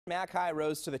Mac High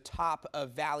rose to the top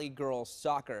of Valley girls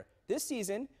soccer. This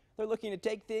season, they're looking to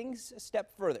take things a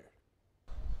step further.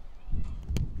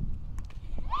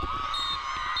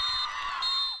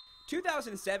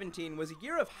 "2017 was a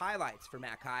year of highlights for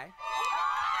Mac High.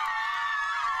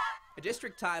 A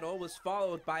district title was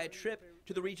followed by a trip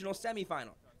to the regional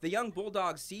semifinal. The young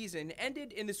Bulldogs season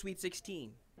ended in the Sweet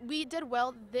 16. We did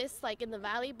well in the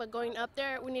Valley, but going up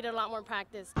there, we needed a lot more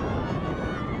practice.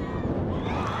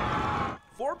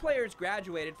 4 players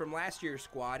graduated from last year's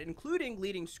squad, including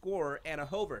leading scorer Anna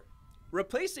Hover.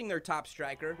 Replacing their top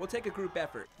striker will take a group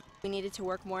effort. We needed to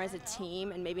work more as a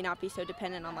team and maybe not be so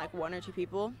dependent on like 1 or 2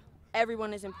 people.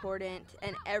 Everyone is important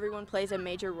and everyone plays a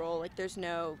major role. Like there's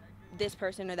no this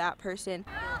person or that person.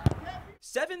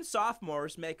 7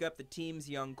 sophomores make up the team's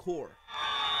young core.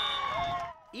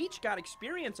 Each got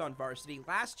experience on varsity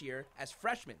last year as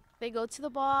freshmen. They go to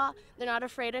the ball, they're not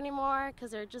afraid anymore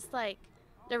because they're just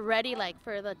they're ready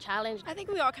for the challenge. I think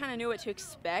we all kind of knew what to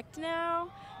expect now,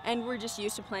 and we're just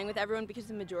used to playing with everyone because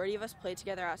the majority of us played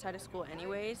together outside of school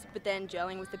anyways, but then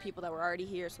gelling with the people that were already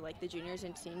here, so like the juniors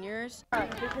and seniors.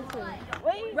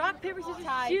 Wait, rock, paper, scissors,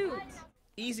 shoot!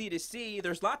 Easy to see,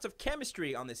 there's lots of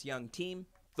chemistry on this young team.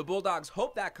 The Bulldogs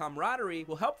hope that camaraderie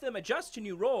will help them adjust to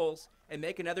new roles and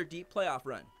make another deep playoff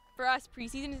run. For us,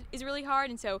 preseason is really hard,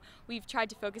 and so we've tried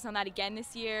to focus on that again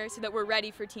this year so that we're ready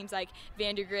for teams like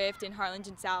Vandergrift and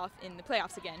Harlingen South in the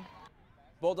playoffs again.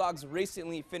 Bulldogs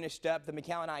recently finished up the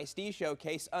McAllen ISD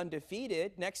Showcase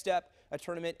undefeated. Next up, a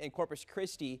tournament in Corpus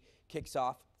Christi kicks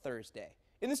off Thursday.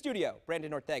 In the studio,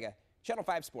 Brandon Ortega, Channel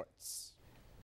 5 Sports.